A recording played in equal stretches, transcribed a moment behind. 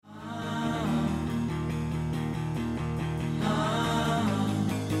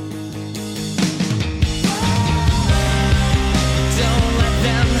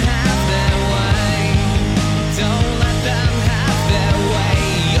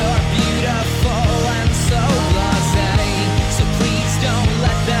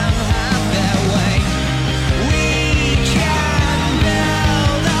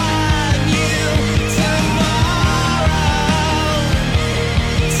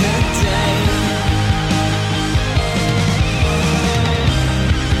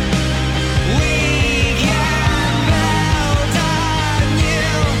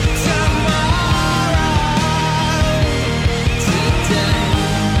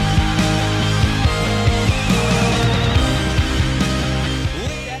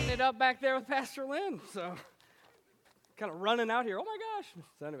back there with Pastor Lynn. So, kind of running out here. Oh my gosh.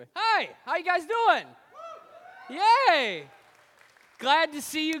 So anyway, hi, how you guys doing? Yay. Glad to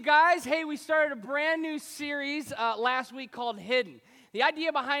see you guys. Hey, we started a brand new series last week called Hidden. The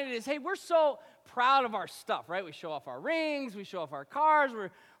idea behind it is, hey, we're so proud of our stuff, right? We show off our rings, we show off our cars.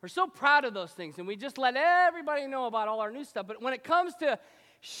 We're so proud of those things, and we just let everybody know about all our new stuff. But when it comes to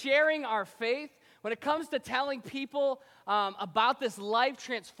sharing our faith, when it comes to telling people about this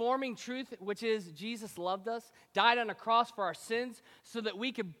life-transforming truth, which is Jesus loved us, died on a cross for our sins so that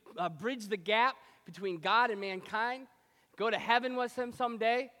we could bridge the gap between God and mankind, go to heaven with him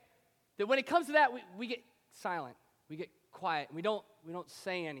someday, that when it comes to that, we get silent, we get quiet, we don't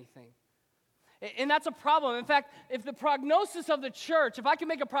say anything. And that's a problem. In fact, if the prognosis of the church, if I can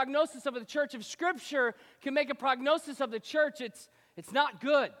make a prognosis of the church, if Scripture can make a prognosis of the church, it's not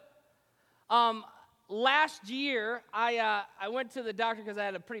good. Last year, I went to the doctor because I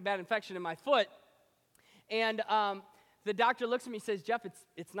had a pretty bad infection in my foot, and the doctor looks at me and says, Jeff,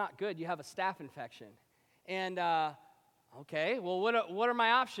 it's not good. You have a staph infection. And, okay, well, what are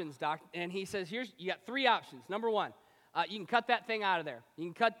my options, doc? And he says, you got 3 options. Number 1, you can cut that thing out of there.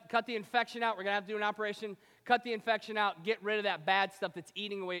 You can cut the infection out. We're going to have to do an operation. Cut the infection out. Get rid of that bad stuff that's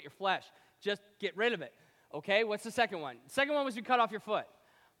eating away at your flesh. Just get rid of it. Okay, what's the second one? The second one was you cut off your foot.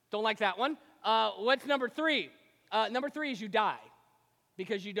 Don't like that one. What's number 3? Number 3 is you die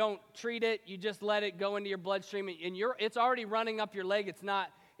because you don't treat it. You just let it go into your bloodstream, and it's already running up your leg. It's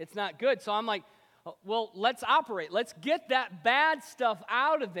not good. So I'm like, well, let's operate. Let's get that bad stuff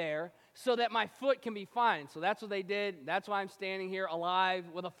out of there so that my foot can be fine. So that's what they did. That's why I'm standing here alive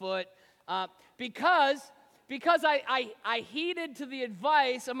with a foot because I heeded to the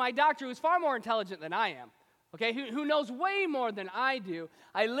advice of my doctor, who's far more intelligent than I am. Okay, who knows way more than I do.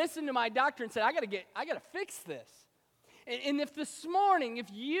 I listened to my doctor and said, I gotta fix this. And if this morning, if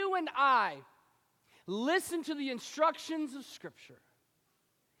you and I listen to the instructions of Scripture,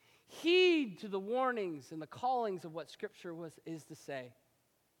 heed to the warnings and the callings of what Scripture is to say,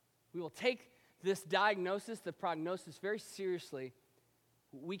 we will take this diagnosis, the prognosis, very seriously.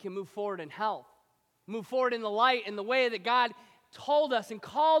 We can move forward in health, move forward in the light, in the way that God told us and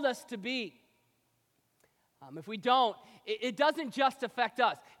called us to be. If we don't, it doesn't just affect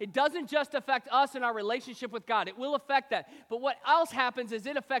us. It doesn't just affect us in our relationship with God. It will affect that. But what else happens is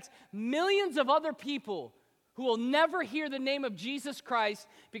it affects millions of other people who will never hear the name of Jesus Christ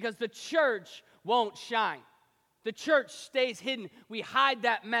because the church won't shine. The church stays hidden. We hide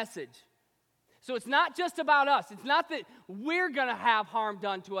that message. So it's not just about us. It's not that we're going to have harm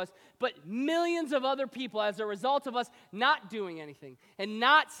done to us, but millions of other people as a result of us not doing anything and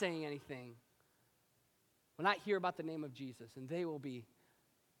not saying anything will not hear about the name of Jesus, and they will be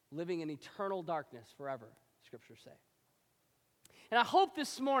living in eternal darkness forever, Scriptures say. And I hope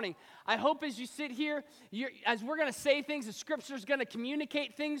this morning, as you sit here, as we're going to say things, the Scripture's going to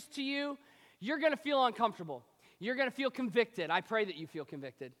communicate things to you, you're going to feel uncomfortable. You're going to feel convicted. I pray that you feel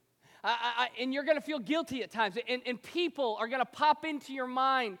convicted. And you're going to feel guilty at times. And people are going to pop into your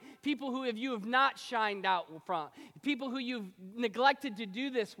mind, people who you have not shined out from, people who you've neglected to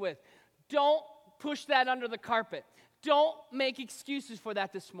do this with. Don't push that under the carpet. Don't make excuses for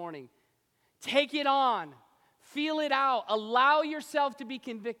that this morning. Take it on. Feel it out. Allow yourself to be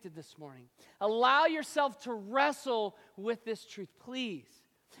convicted this morning. Allow yourself to wrestle with this truth, please.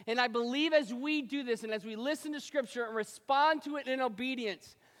 And I believe as we do this and as we listen to Scripture and respond to it in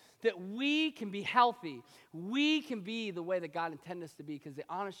obedience, that we can be healthy. We can be the way that God intended us to be, because the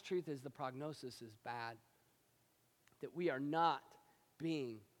honest truth is the prognosis is bad. That we are not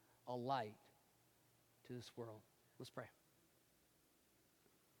being a light to this world. Let's pray.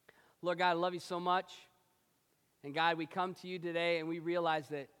 Lord God, I love you so much. And God, we come to you today and we realize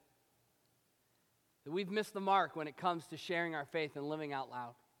that we've missed the mark when it comes to sharing our faith and living out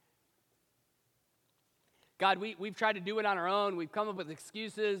loud. God, we've tried to do it on our own. We've come up with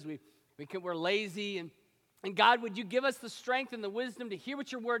excuses. We're lazy. And God, would you give us the strength and the wisdom to hear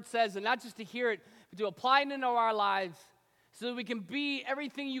what your word says, and not just to hear it, but to apply it into our lives so that we can be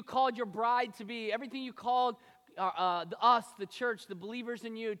everything you called your bride to be, everything you called us, the church, the believers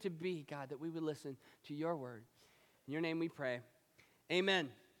in you to be, God, that we would listen to your word. In your name we pray. Amen.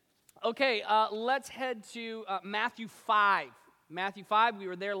 Okay, let's head to Matthew 5. Matthew 5, we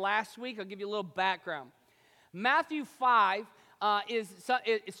were there last week. I'll give you a little background. Matthew 5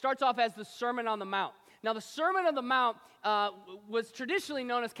 it starts off as the Sermon on the Mount. Now, the Sermon on the Mount was traditionally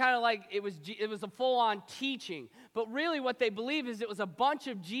known as kind of like it was a full-on teaching. But really what they believe is it was a bunch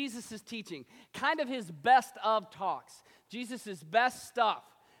of Jesus' teaching, kind of his best of talks. Jesus' best stuff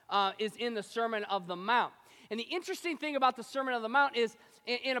is in the Sermon of the Mount. And the interesting thing about the Sermon on the Mount is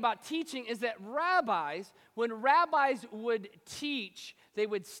in about teaching is that rabbis, when rabbis would teach, they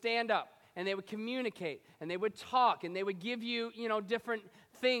would stand up and they would communicate and they would talk and they would give you, different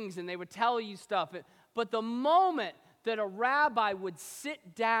things and they would tell you stuff. But the moment that a rabbi would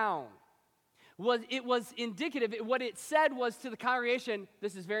sit down, it was indicative. What it said was to the congregation,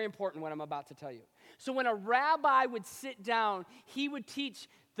 this is very important what I'm about to tell you. So when a rabbi would sit down, he would teach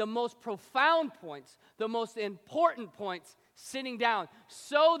the most profound points, the most important points, sitting down,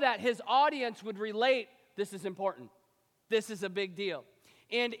 so that his audience would relate, this is important. This is a big deal.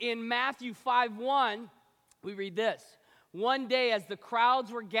 And in Matthew 5:1, we read this. One day as the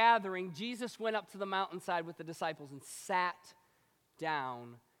crowds were gathering, Jesus went up to the mountainside with the disciples and sat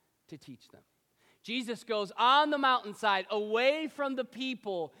down to teach them. Jesus goes on the mountainside, away from the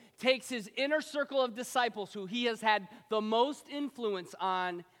people, takes his inner circle of disciples who he has had the most influence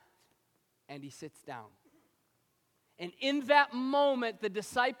on, and he sits down. And in that moment, the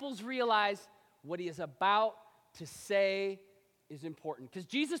disciples realize what he is about to say is important. Because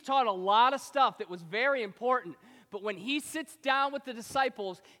Jesus taught a lot of stuff that was very important, but when he sits down with the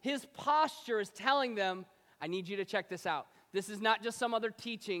disciples, his posture is telling them, I need you to check this out. This is not just some other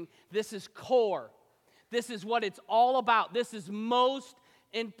teaching. This is core. This is what it's all about. This is most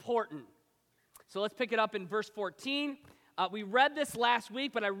important. So let's pick it up in verse 14. We read this last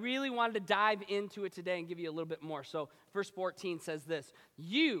week, but I really wanted to dive into it today and give you a little bit more. So verse 14 says this.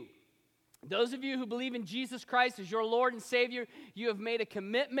 Those of you who believe in Jesus Christ as your Lord and Savior, you have made a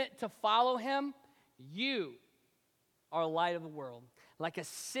commitment to follow him. You are a light of the world, like a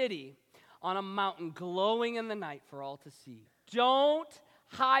city on a mountain glowing in the night for all to see. Don't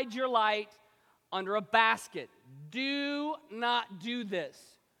hide your light under a basket. Do not do this.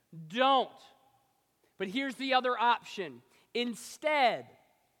 Don't. But here's the other option. Instead,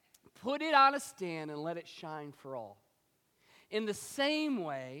 put it on a stand and let it shine for all. In the same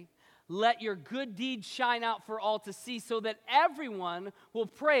way, let your good deeds shine out for all to see, so that everyone will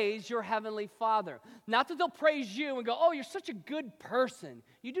praise your heavenly Father. Not that they'll praise you and go, oh, you're such a good person.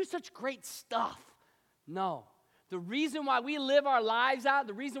 You do such great stuff. No. The reason why we live our lives out,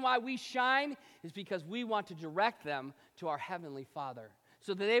 the reason why we shine, is because we want to direct them to our heavenly Father,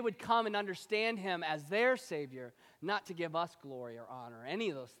 so that they would come and understand him as their Savior, not to give us glory or honor, any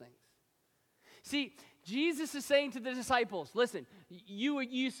of those things. See, Jesus is saying to the disciples, listen, you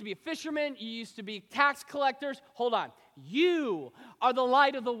used to be a fisherman, you used to be tax collectors. Hold on. You are the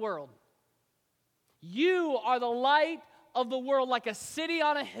light of the world. You are the light of the world, like a city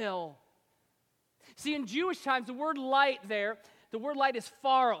on a hill. See, in Jewish times, the word light there, the word light is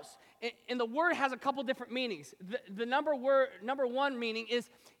pharos. And the word has a couple different meanings. The number one meaning is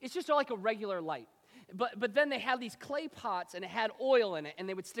it's just like a regular light. But then they had these clay pots, and it had oil in it, and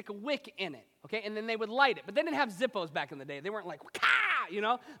they would stick a wick in it, okay? And then they would light it. But they didn't have Zippos back in the day. They weren't like,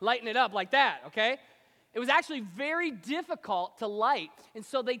 lighting it up like that, okay? It was actually very difficult to light, and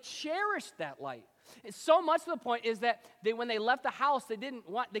so they cherished that light. And so much to the point is that when they left the house, they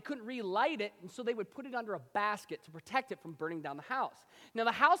couldn't relight it, and so they would put it under a basket to protect it from burning down the house. Now,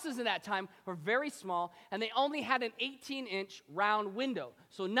 the houses in that time were very small, and they only had an 18-inch round window,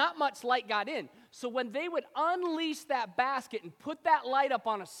 so not much light got in. So when they would unleash that basket and put that light up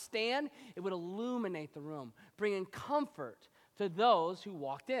on a stand, it would illuminate the room, bringing comfort to those who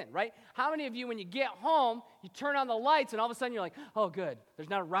walked in, right? How many of you, when you get home, you turn on the lights, and all of a sudden you're like, oh, good, there's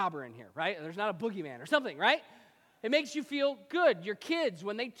not a robber in here, right? There's not a boogeyman or something, right? It makes you feel good. Your kids,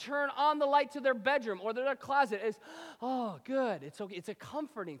 when they turn on the light to their bedroom or their closet, is, oh, good. It's okay. It's a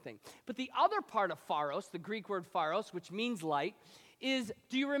comforting thing. But the other part of pharos, the Greek word pharos, which means light, is,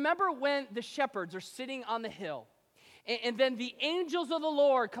 do you remember when the shepherds are sitting on the hill, and then the angels of the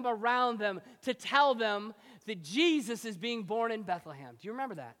Lord come around them to tell them that Jesus is being born in Bethlehem? Do you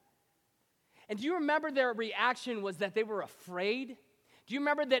remember that? And do you remember their reaction was that they were afraid? Do you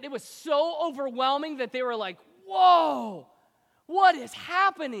remember that it was so overwhelming that they were like, whoa, what is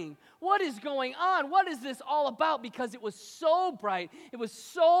happening? What is going on? What is this all about? Because it was so bright. It was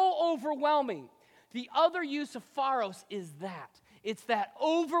so overwhelming. The other use of pharos is that. It's that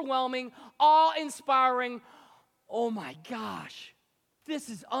overwhelming, awe-inspiring, oh my gosh, this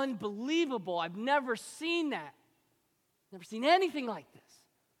is unbelievable. I've never seen that. Never seen anything like this.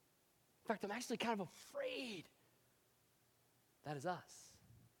 In fact, I'm actually kind of afraid. That is us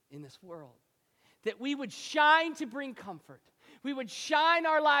in this world. That we would shine to bring comfort. We would shine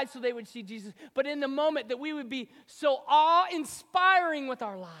our lives so they would see Jesus. But in the moment that we would be so awe-inspiring with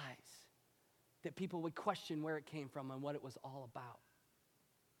our lives that people would question where it came from and what it was all about.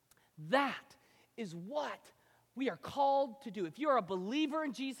 That is what we are called to do. If you're a believer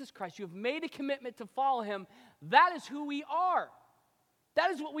in Jesus Christ, you have made a commitment to follow him, that is who we are.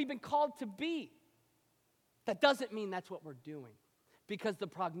 That is what we've been called to be. That doesn't mean that's what we're doing, because the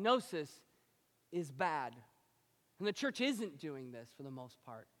prognosis is bad. And the church isn't doing this for the most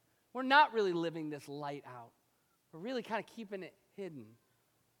part. We're not really living this light out. We're really kind of keeping it hidden.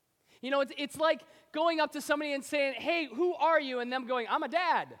 You know, it's like going up to somebody and saying, hey, who are you? And them going, I'm a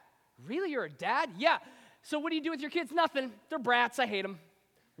dad. Really, you're a dad? Yeah. So what do you do with your kids? Nothing. They're brats. I hate them.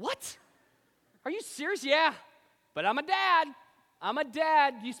 What? Are you serious? Yeah. But I'm a dad. I'm a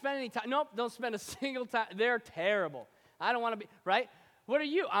dad. Do you spend any time? Nope, don't spend a single time. They're terrible. I don't want to be, right? What are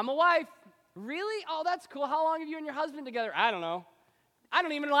you? I'm a wife. Really? Oh, that's cool. How long have you and your husband together? I don't know. I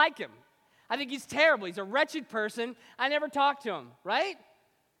don't even like him. I think he's terrible. He's a wretched person. I never talk to him, right?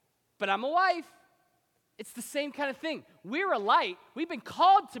 But I'm a wife. It's the same kind of thing. We're a light. We've been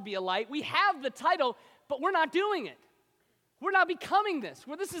called to be a light. We have the title, but we're not doing it. We're not becoming this.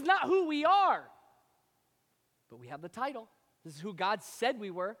 This is not who we are. But we have the title. This is who God said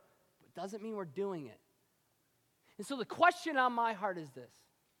we were, but it doesn't mean we're doing it. And so the question on my heart is this.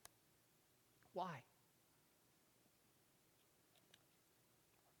 Why?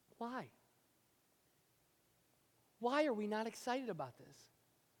 Why? Why are we not excited about this?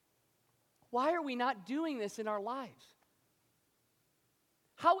 Why are we not doing this in our lives?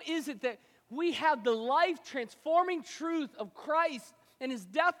 How is it that we have the life-transforming truth of Christ and his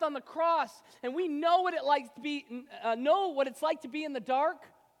death on the cross, and we know what it's like to be in the dark,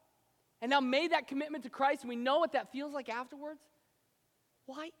 and now made that commitment to Christ, and we know what that feels like afterwards?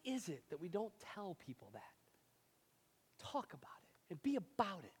 Why is it that we don't tell people that? Talk about it and be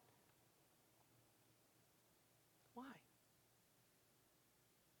about it. Why?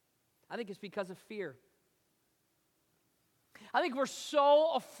 I think it's because of fear. I think we're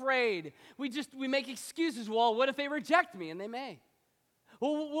so afraid. We make excuses. Well, what if they reject me? And they may.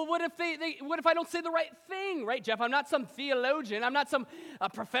 Well, what if I don't say the right thing, right, Jeff? I'm not some theologian. I'm not some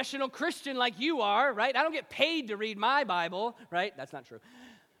professional Christian like you are, right? I don't get paid to read my Bible, right? That's not true.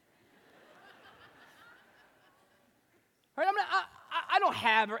 Right? I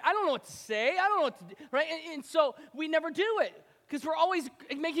don't know what to say. I don't know what to do, right? And so we never do it because we're always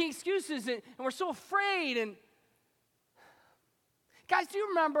making excuses and we're so afraid. And guys, do you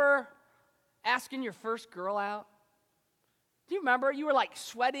remember asking your first girl out? Do you remember? You were like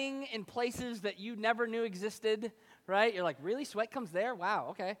sweating in places that you never knew existed, right? You're like, really? Sweat comes there? Wow,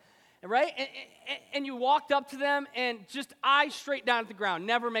 okay. Right? And you walked up to them and just eyes straight down at the ground.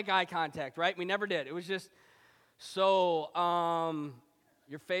 Never make eye contact, right? We never did. It was just, so,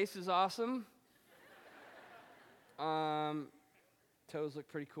 your face is awesome. Toes look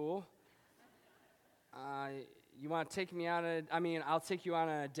pretty cool. You want to take me on I'll take you on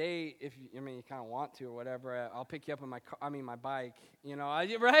a date if you kind of want to or whatever. I'll pick you up on my bike,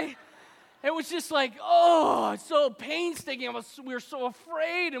 right? It was just like, so painstaking. We were so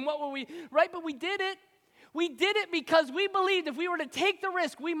afraid, and what were we, right? But we did it. We did it because we believed if we were to take the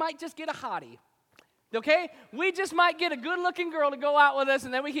risk, we might just get a hottie, okay? We just might get a good-looking girl to go out with us,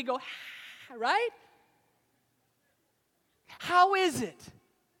 and then we could go, right? How is it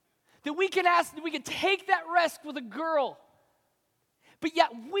that we can take that risk with a girl, but yet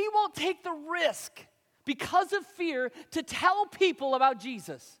we won't take the risk because of fear to tell people about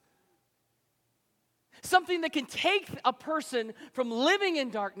Jesus? Something that can take a person from living in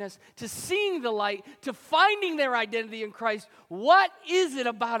darkness to seeing the light, to finding their identity in Christ. What is it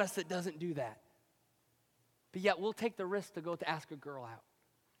about us that doesn't do that? But yet we'll take the risk to go to ask a girl out.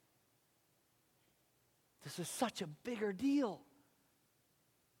 This is such a bigger deal.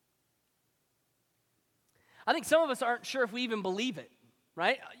 I think some of us aren't sure if we even believe it,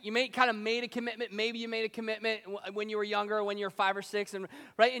 right? You may kind of made a commitment. Maybe you made a commitment when you were younger, or when you were 5 or 6,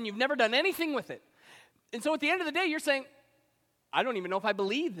 right? And you've never done anything with it. And so at the end of the day, you're saying, I don't even know if I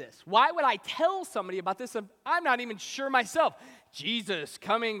believe this. Why would I tell somebody about this if I'm not even sure myself? Jesus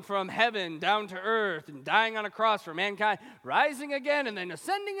coming from heaven down to earth and dying on a cross for mankind, rising again and then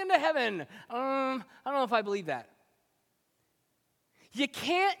ascending into heaven. I don't know if I believe that. You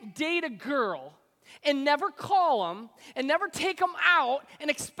can't date a girl and never call them and never take them out and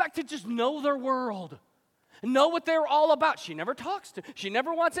expect to just know their world. Know what they're all about. She never talks to, she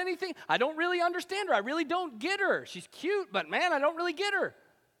never wants anything. I don't really understand her. I really don't get her. She's cute, but man, I don't really get her.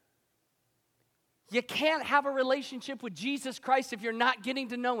 You can't have a relationship with Jesus Christ if you're not getting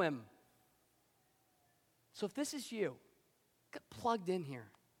to know him. So if this is you, get plugged in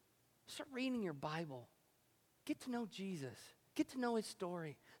here. Start reading your Bible. Get to know Jesus. Get to know his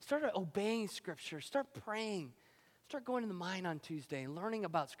story. Start obeying Scripture. Start praying. Start going to the Mind on Tuesday and learning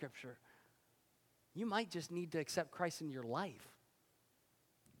about Scripture. You might just need to accept Christ into your life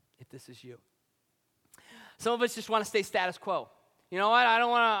if this is you. Some of us just want to stay status quo. You know what? I don't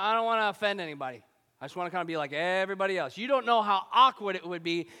want to offend anybody. I just want to kind of be like everybody else. You don't know how awkward it would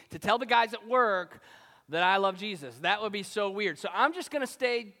be to tell the guys at work that I love Jesus. That would be so weird. So I'm just going to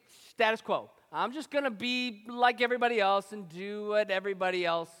stay status quo. I'm just going to be like everybody else and do what everybody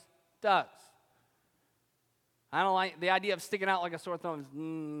else does. I don't like the idea of sticking out like a sore thumb is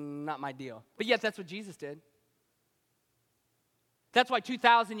not my deal. But yet that's what Jesus did. That's why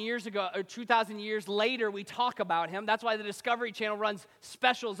 2,000 years ago, or 2,000 years later, we talk about him. That's why the Discovery Channel runs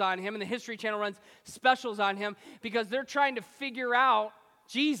specials on him and the History Channel runs specials on him, because they're trying to figure out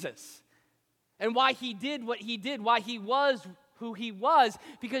Jesus and why he did what he did, why he was who he was,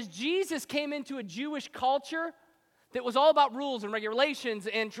 because Jesus came into a Jewish culture that was all about rules and regulations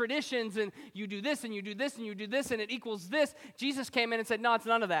and traditions, and you do this and you do this and you do this and it equals this. Jesus came in and said, no, it's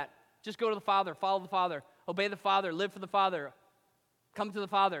none of that. Just go to the Father, follow the Father, obey the Father, live for the Father. Come to the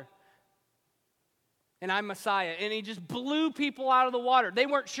Father, and I'm Messiah. And he just blew people out of the water. They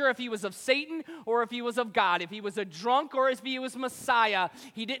weren't sure if he was of Satan or if he was of God, if he was a drunk or if he was Messiah.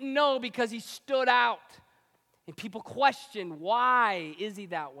 He didn't know because he stood out. And people questioned, why is he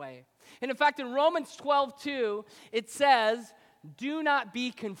that way? And in fact, in Romans 12:2, it says, do not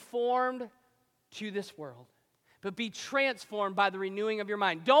be conformed to this world, but be transformed by the renewing of your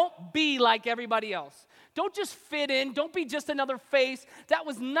mind. Don't be like everybody else. Don't just fit in. Don't be just another face. That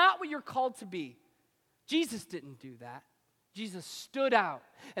was not what you're called to be. Jesus didn't do that. Jesus stood out.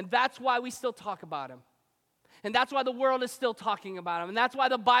 And that's why we still talk about him. And that's why the world is still talking about him. And that's why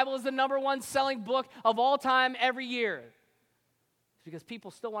the Bible is the #1 selling book of all time every year. It's because people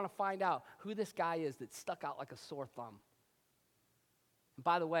still want to find out who this guy is that stuck out like a sore thumb. And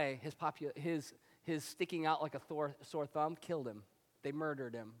by the way, his sticking out like a sore thumb killed him. They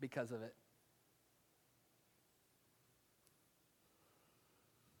murdered him because of it.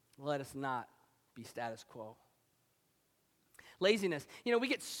 Let us not be status quo. Laziness. You know, we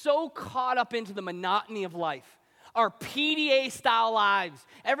get so caught up into the monotony of life. Our PDA-style lives.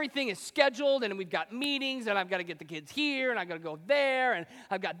 Everything is scheduled, and we've got meetings, and I've got to get the kids here, and I've got to go there, and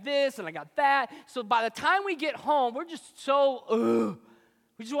I've got this, and I got that. So by the time we get home, we're just so,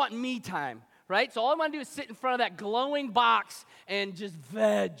 we just want me time, right? So all I want to do is sit in front of that glowing box and just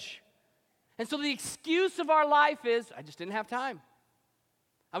veg. And so the excuse of our life is, I just didn't have time.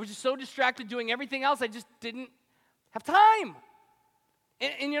 I was just so distracted doing everything else, I just didn't have time.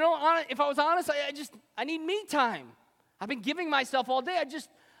 And you know, if I was honest, I need me time. I've been giving myself all day. I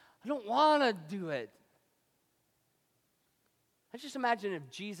don't want to do it. I just imagine if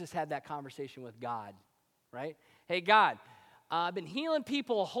Jesus had that conversation with God, right? Hey, God, I've been healing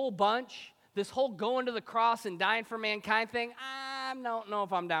people a whole bunch. This whole going to the cross and dying for mankind thing, I don't know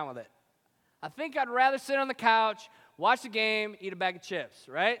if I'm down with it. I think I'd rather sit on the couch, watch the game, eat a bag of chips,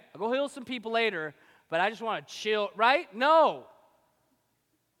 right? I'll go heal some people later, but I just want to chill, right? No.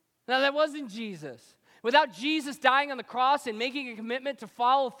 Now, that wasn't Jesus. Without Jesus dying on the cross and making a commitment to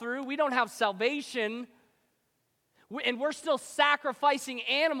follow through, we don't have salvation. And we're still sacrificing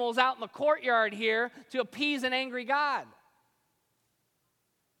animals out in the courtyard here to appease an angry God.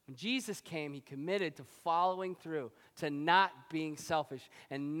 When Jesus came, he committed to following through, to not being selfish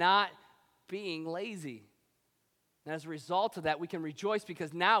and not being lazy. And as a result of that, we can rejoice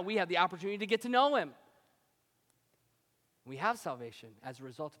because now we have the opportunity to get to know him. We have salvation as a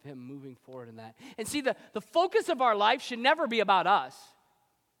result of him moving forward in that. And see, the focus of our life should never be about us.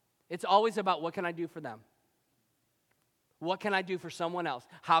 It's always about what can I do for them? What can I do for someone else?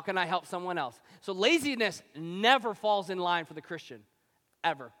 How can I help someone else? So laziness never falls in line for the Christian,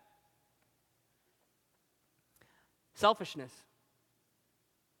 ever. Selfishness.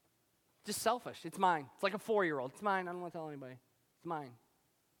 Just selfish. It's mine. It's like a 4-year-old. It's mine. I don't want to tell anybody. It's mine.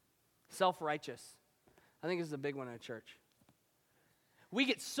 Self-righteous. I think this is a big one in a church. We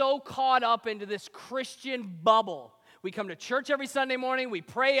get so caught up into this Christian bubble. We come to church every Sunday morning. We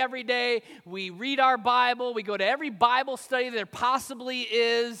pray every day. We read our Bible. We go to every Bible study there possibly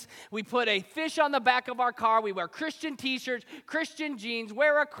is. We put a fish on the back of our car. We wear Christian t-shirts, Christian jeans,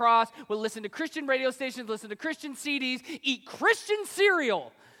 wear a cross. We listen to Christian radio stations, listen to Christian CDs, eat Christian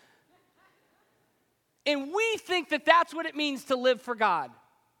cereal. And we think that that's what it means to live for God.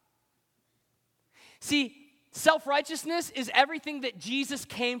 See, self-righteousness is everything that Jesus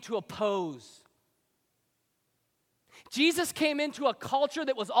came to oppose. Jesus came into a culture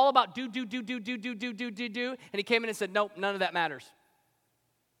that was all about do, and he came in and said, nope, none of that matters.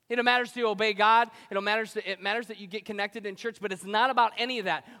 It matters to obey God. It matters that you get connected in church, but it's not about any of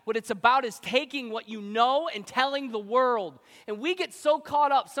that. What it's about is taking what you know and telling the world. And we get so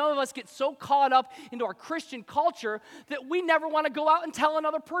caught up, some of us get so caught up into our Christian culture that we never want to go out and tell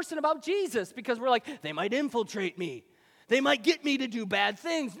another person about Jesus because we're like, they might infiltrate me. They might get me to do bad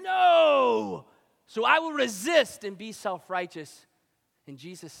things. No! So I will resist and be self-righteous. And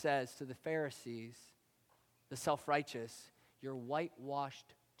Jesus says to the Pharisees, the self-righteous, you're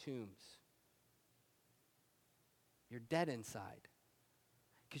whitewashed tombs. You're dead inside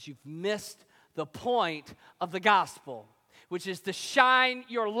because you've missed the point of the gospel, which is to shine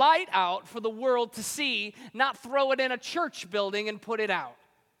your light out for the world to see, not throw it in a church building and put it out.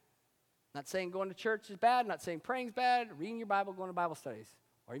 Not saying going to church is bad, not saying praying's bad, reading your Bible, going to Bible studies,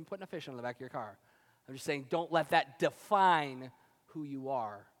 or even putting a fish on the back of your car. I'm just saying don't let that define who you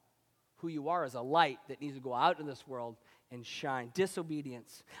are. Who you are is a light that needs to go out in this world and shine.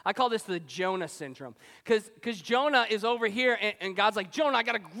 Disobedience. I call this the Jonah syndrome. Because Jonah is over here, and God's like, Jonah, I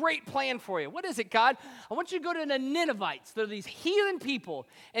got a great plan for you. What is it, God? I want you to go to the Ninevites. They're these heathen people,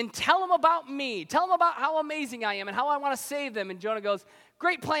 and tell them about me. Tell them about how amazing I am and how I want to save them. And Jonah goes,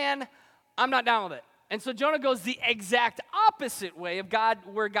 great plan. I'm not down with it. And so Jonah goes the exact opposite way of God,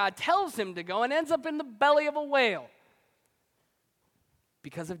 where God tells him to go, and ends up in the belly of a whale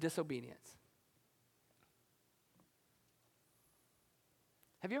because of disobedience.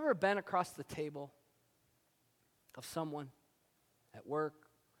 Have you ever been across the table of someone at work,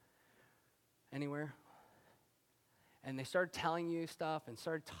 anywhere, and they started telling you stuff and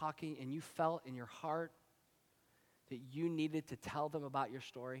started talking, and you felt in your heart that you needed to tell them about your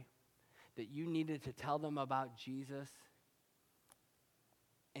story, that you needed to tell them about Jesus,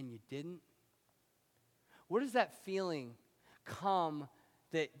 and you didn't? Where does that feeling come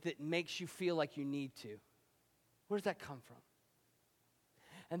that makes you feel like you need to? Where does that come from?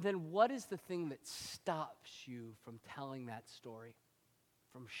 And then what is the thing that stops you from telling that story,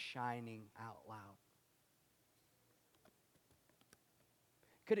 from shining out loud?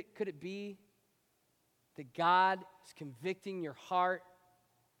 Could it be that God is convicting your heart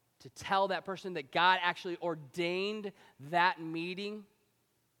to tell that person that God actually ordained that meeting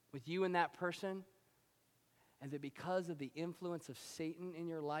with you and that person, and that because of the influence of Satan in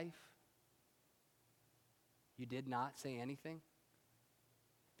your life, you did not say anything?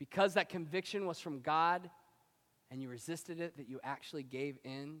 Because that conviction was from God and you resisted it, that you actually gave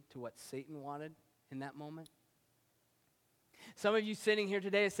in to what Satan wanted in that moment? Some of you sitting here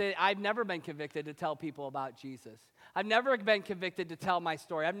today say, I've never been convicted to tell people about Jesus. I've never been convicted to tell my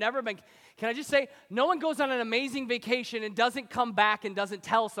story. Can I just say, no one goes on an amazing vacation and doesn't come back and doesn't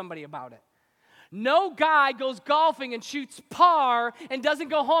tell somebody about it. No guy goes golfing and shoots par and doesn't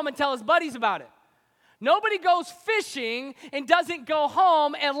go home and tell his buddies about it. Nobody goes fishing and doesn't go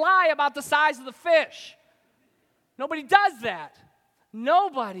home and lie about the size of the fish. Nobody does that.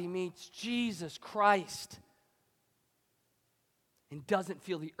 Nobody meets Jesus Christ and doesn't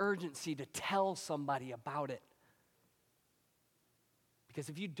feel the urgency to tell somebody about it. Because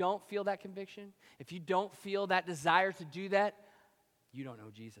if you don't feel that conviction, if you don't feel that desire to do that, you don't know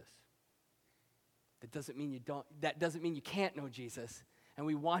Jesus. That doesn't mean you can't know Jesus. And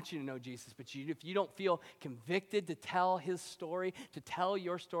we want you to know Jesus, but if you don't feel convicted to tell his story, to tell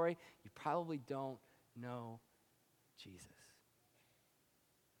your story, you probably don't know Jesus.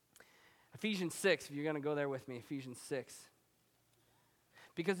 Ephesians 6, if you're going to go there with me, Ephesians 6.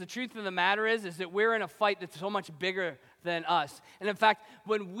 Because the truth of the matter is that we're in a fight that's so much bigger than us. And in fact,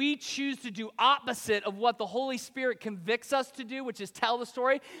 when we choose to do opposite of what the Holy Spirit convicts us to do, which is tell the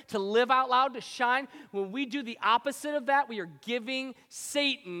story, to live out loud, to shine, when we do the opposite of that, we are giving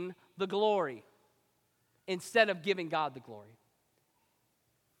Satan the glory instead of giving God the glory.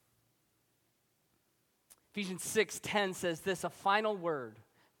 Ephesians 6:10 says this, a final word,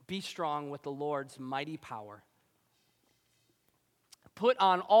 be strong with the Lord's mighty power. Put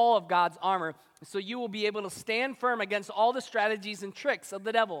on all of God's armor so you will be able to stand firm against all the strategies and tricks of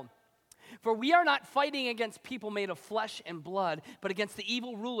the devil. For we are not fighting against people made of flesh and blood, but against the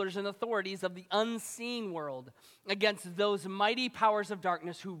evil rulers and authorities of the unseen world, against those mighty powers of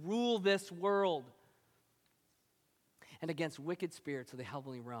darkness who rule this world, and against wicked spirits of the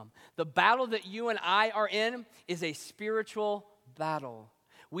heavenly realm. The battle that you and I are in is a spiritual battle.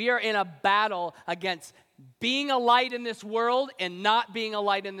 We are in a battle against being a light in this world and not being a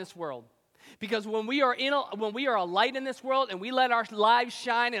light in this world. Because when we are a light in this world and we let our lives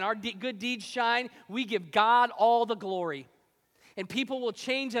shine and our good deeds shine, we give God all the glory. And people will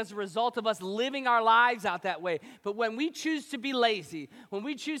change as a result of us living our lives out that way. But when we choose to be lazy, when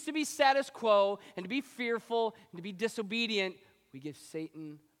we choose to be status quo and to be fearful and to be disobedient, we give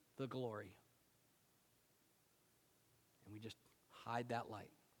Satan the glory. And we just hide that light.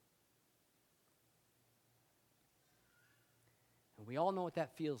 And we all know what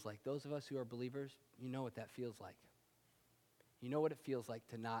that feels like. Those of us who are believers, you know what that feels like. You know what it feels like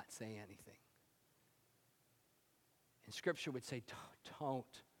to not say anything. And Scripture would say, don't.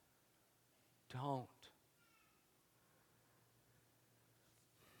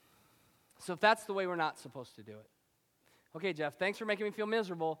 So if that's the way we're not supposed to do it. Okay, Jeff, thanks for making me feel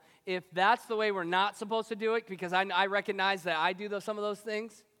miserable. If that's the way we're not supposed to do it, because I recognize that I do some of those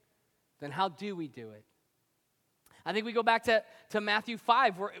things, then how do we do it? I think we go back to Matthew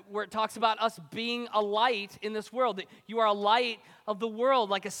 5, where it talks about us being a light in this world. That you are a light of the world,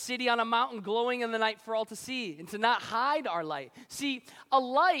 like a city on a mountain glowing in the night for all to see, and to not hide our light. See, a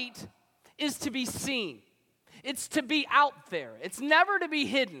light is to be seen. It's to be out there. It's never to be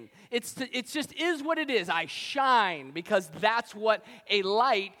hidden. It just is what it is. I shine because that's what a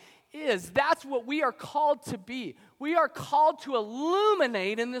light is. That's what we are called to be. We are called to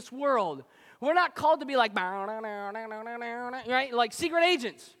illuminate in this world. We're not called to be like, right? Like secret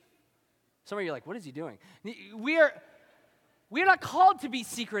agents. Some of you are like, what is he doing? We are not called to be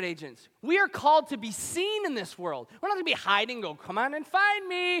secret agents. We are called to be seen in this world. We're not going to be hiding, go, come on and find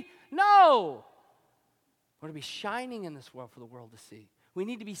me. No. We're going to be shining in this world for the world to see. We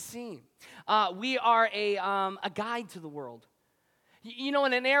need to be seen. We are a guide to the world. You know,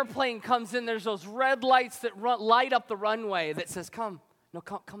 when an airplane comes in, there's those red lights that light up the runway that says, come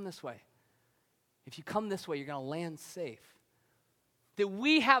this way. If you come this way, you're going to land safe. That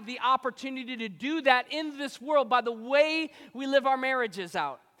we have the opportunity to do that in this world by the way we live our marriages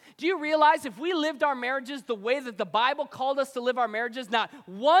out. Do you realize if we lived our marriages the way that the Bible called us to live our marriages, not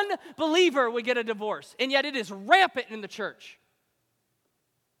one believer would get a divorce, and yet it is rampant in the church.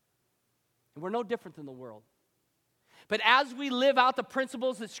 And we're no different than the world. But as we live out the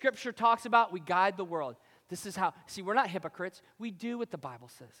principles that Scripture talks about, we guide the world. This is how, see, we're not hypocrites. We do what the Bible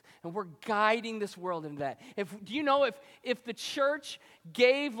says, and we're guiding this world into that. Do you know if the church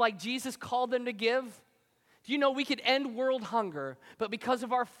gave like Jesus called them to give, do you know we could end world hunger, but because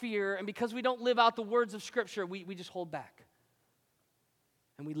of our fear and because we don't live out the words of Scripture, we just hold back.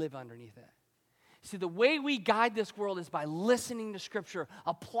 And we live underneath that. See, the way we guide this world is by listening to Scripture,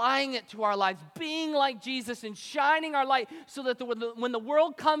 applying it to our lives, being like Jesus and shining our light so that when the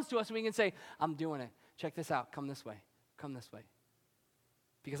world comes to us, we can say, I'm doing it. Check this out. Come this way. Come this way.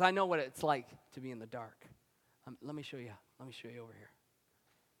 Because I know what it's like to be in the dark. Let me show you. Let me show you over here.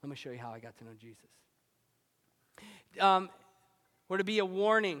 Let me show you how I got to know Jesus. We're to be a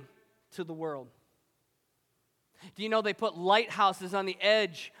warning to the world. Do you know they put lighthouses on the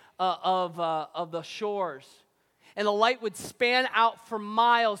edge of the shores? And the light would span out for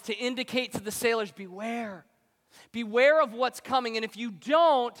miles to indicate to the sailors, beware. Beware of what's coming, and if you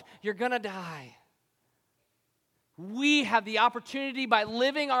don't, you're going to die. We have the opportunity by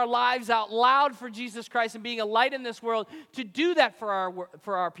living our lives out loud for Jesus Christ and being a light in this world to do that for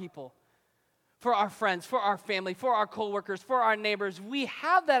our people. For our friends, for our family, for our coworkers, for our neighbors. We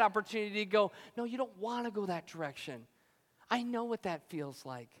have that opportunity to go, no, you don't want to go that direction. I know what that feels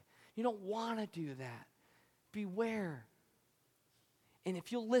like. You don't want to do that. Beware. And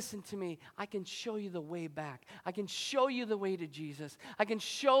if you'll listen to me, I can show you the way back. I can show you the way to Jesus. I can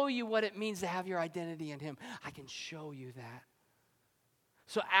show you what it means to have your identity in Him. I can show you that.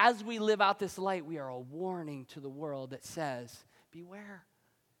 So as we live out this light, we are a warning to the world that says, beware.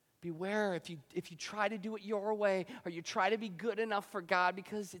 Beware if you try to do it your way or you try to be good enough for God,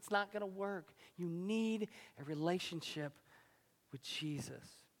 because it's not going to work. You need a relationship with Jesus.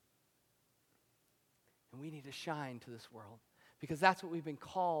 And we need to shine to this world because that's what we've been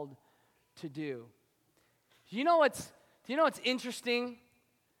called to do. Do you know what's interesting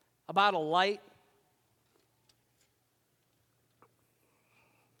about a light?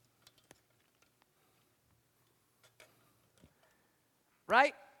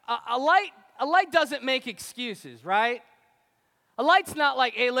 Right? A light doesn't make excuses, right? A light's not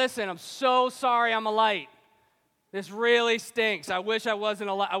like, hey, listen, I'm so sorry I'm a light. This really stinks. I wish I wasn't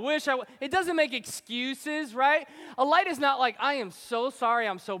a light. It doesn't make excuses, right? A light is not like, I am so sorry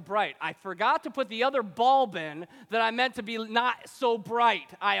I'm so bright. I forgot to put the other bulb in that I meant to be not so bright.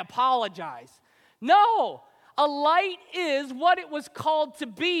 I apologize. No, a light is what it was called to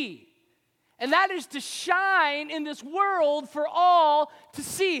be. And that is to shine in this world for all to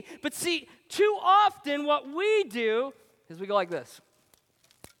see. But see, too often what we do is we go like this.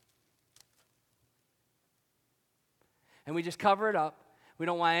 And we just cover it up. We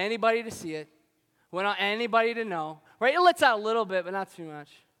don't want anybody to see it. We don't want anybody to know. Right? It lets out a little bit, but not too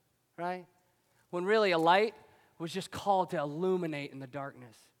much. Right? When really a light was just called to illuminate in the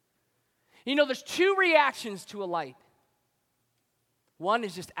darkness. You know, there's two reactions to a light. One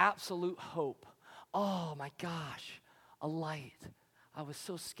is just absolute hope. Oh my gosh, a light. I was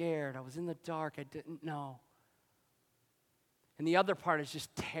so scared. I was in the dark. I didn't know. And the other part is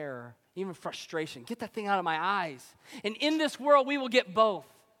just terror even frustration. Get that thing out of my eyes. And in this world, we will get both.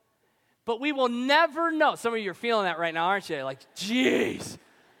 But we will never know. Some of you are feeling that right now, aren't you? Like, geez,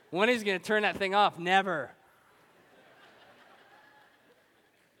 when is he going to turn that thing off? Never.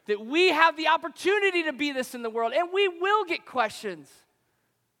 That we have the opportunity to be this in the world, and we will get questions.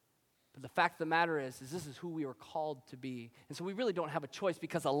 But the fact of the matter is this is who we were called to be. And so we really don't have a choice,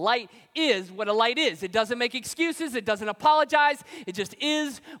 because a light is what a light is. It doesn't make excuses. It doesn't apologize. It just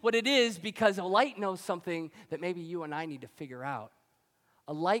is what it is, because a light knows something that maybe you and I need to figure out.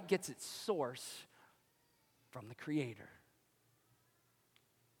 A light gets its source from the Creator.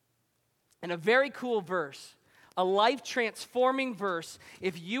 And a very cool verse, a life-transforming verse.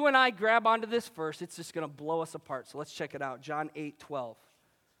 If you and I grab onto this verse, it's just going to blow us apart. So let's check it out. John 8:12.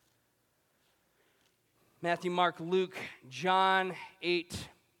 Matthew, Mark, Luke, John 8,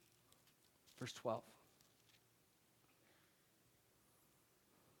 verse 12.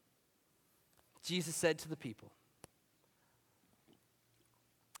 Jesus said to the people,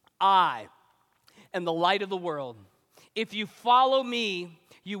 I am the light of the world. If you follow me,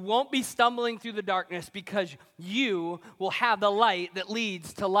 you won't be stumbling through the darkness, because you will have the light that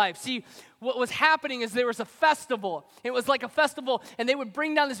leads to life. See, what was happening is there was a festival. It was like a festival, and they would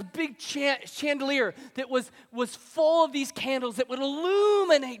bring down this big chandelier that was full of these candles that would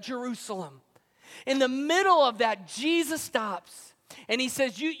illuminate Jerusalem. In the middle of that, Jesus stops, and he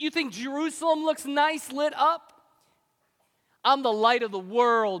says, you think Jerusalem looks nice lit up? I'm the light of the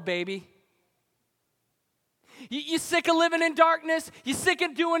world, baby. You sick of living in darkness? You sick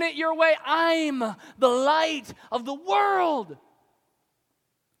of doing it your way? I'm the light of the world.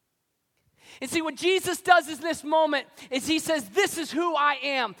 And see, what Jesus does in this moment is he says, this is who I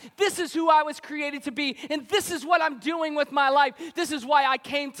am. This is who I was created to be. And this is what I'm doing with my life. This is why I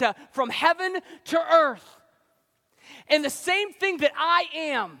came from heaven to earth. And the same thing that I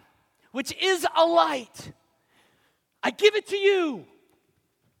am, which is a light, I give it to you.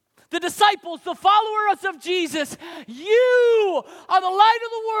 The disciples, the followers of Jesus, you are the light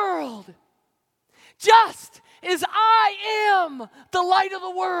of the world. Just as I am the light of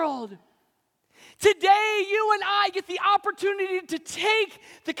the world. Today, you and I get the opportunity to take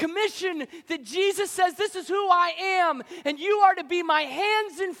the commission that Jesus says, this is who I am, and you are to be my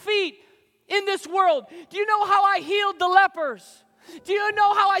hands and feet in this world. Do you know how I healed the lepers? Do you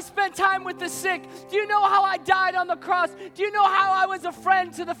know how I spent time with the sick? Do you know how I died on the cross? Do you know how I was a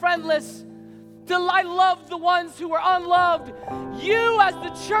friend to the friendless? I loved the ones who were unloved. You, as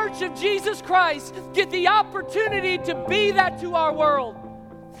the church of Jesus Christ, get the opportunity to be that to our world.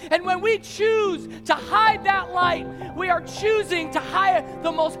 And when we choose to hide that light, we are choosing to hide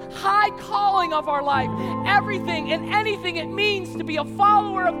the most high calling of our life, everything and anything it means to be a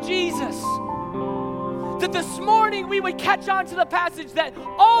follower of Jesus. That this morning we would catch on to the passage that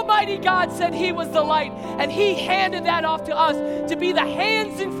Almighty God said He was the light, and He handed that off to us to be the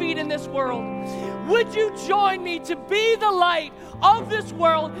hands and feet in this world. Would you join me to be the light of this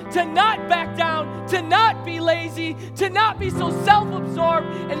world, to not back down, to not be lazy, to not be so self-absorbed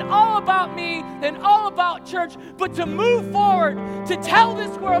and all about me and all about church, but to move forward, to tell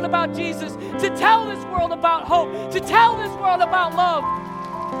this world about Jesus, to tell this world about hope, to tell this world about love.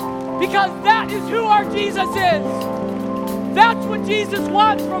 Because that is who our Jesus is. That's what Jesus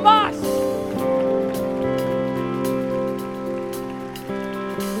wants from us.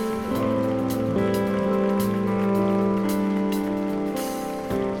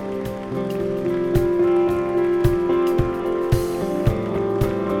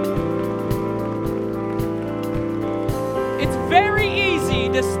 It's very easy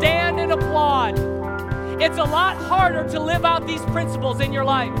to stand and applaud. It's a lot harder to live out these principles in your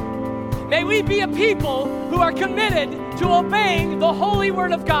life. May we be a people who are committed to obeying the holy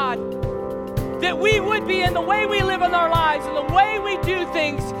word of God. That we would be, in the way we live in our lives and the way we do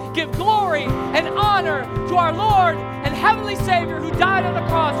things, give glory and honor to our Lord and Heavenly Savior who died on the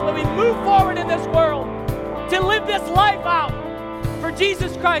cross when we move forward in this world to live this life out for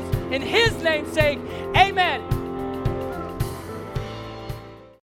Jesus Christ. In His name's sake, amen.